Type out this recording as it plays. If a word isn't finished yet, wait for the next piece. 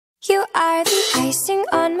You are the icing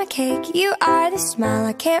on my cake. You are the smile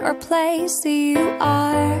I can't replace. You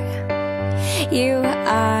are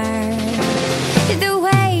the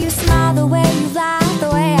way you smile, the way you lie.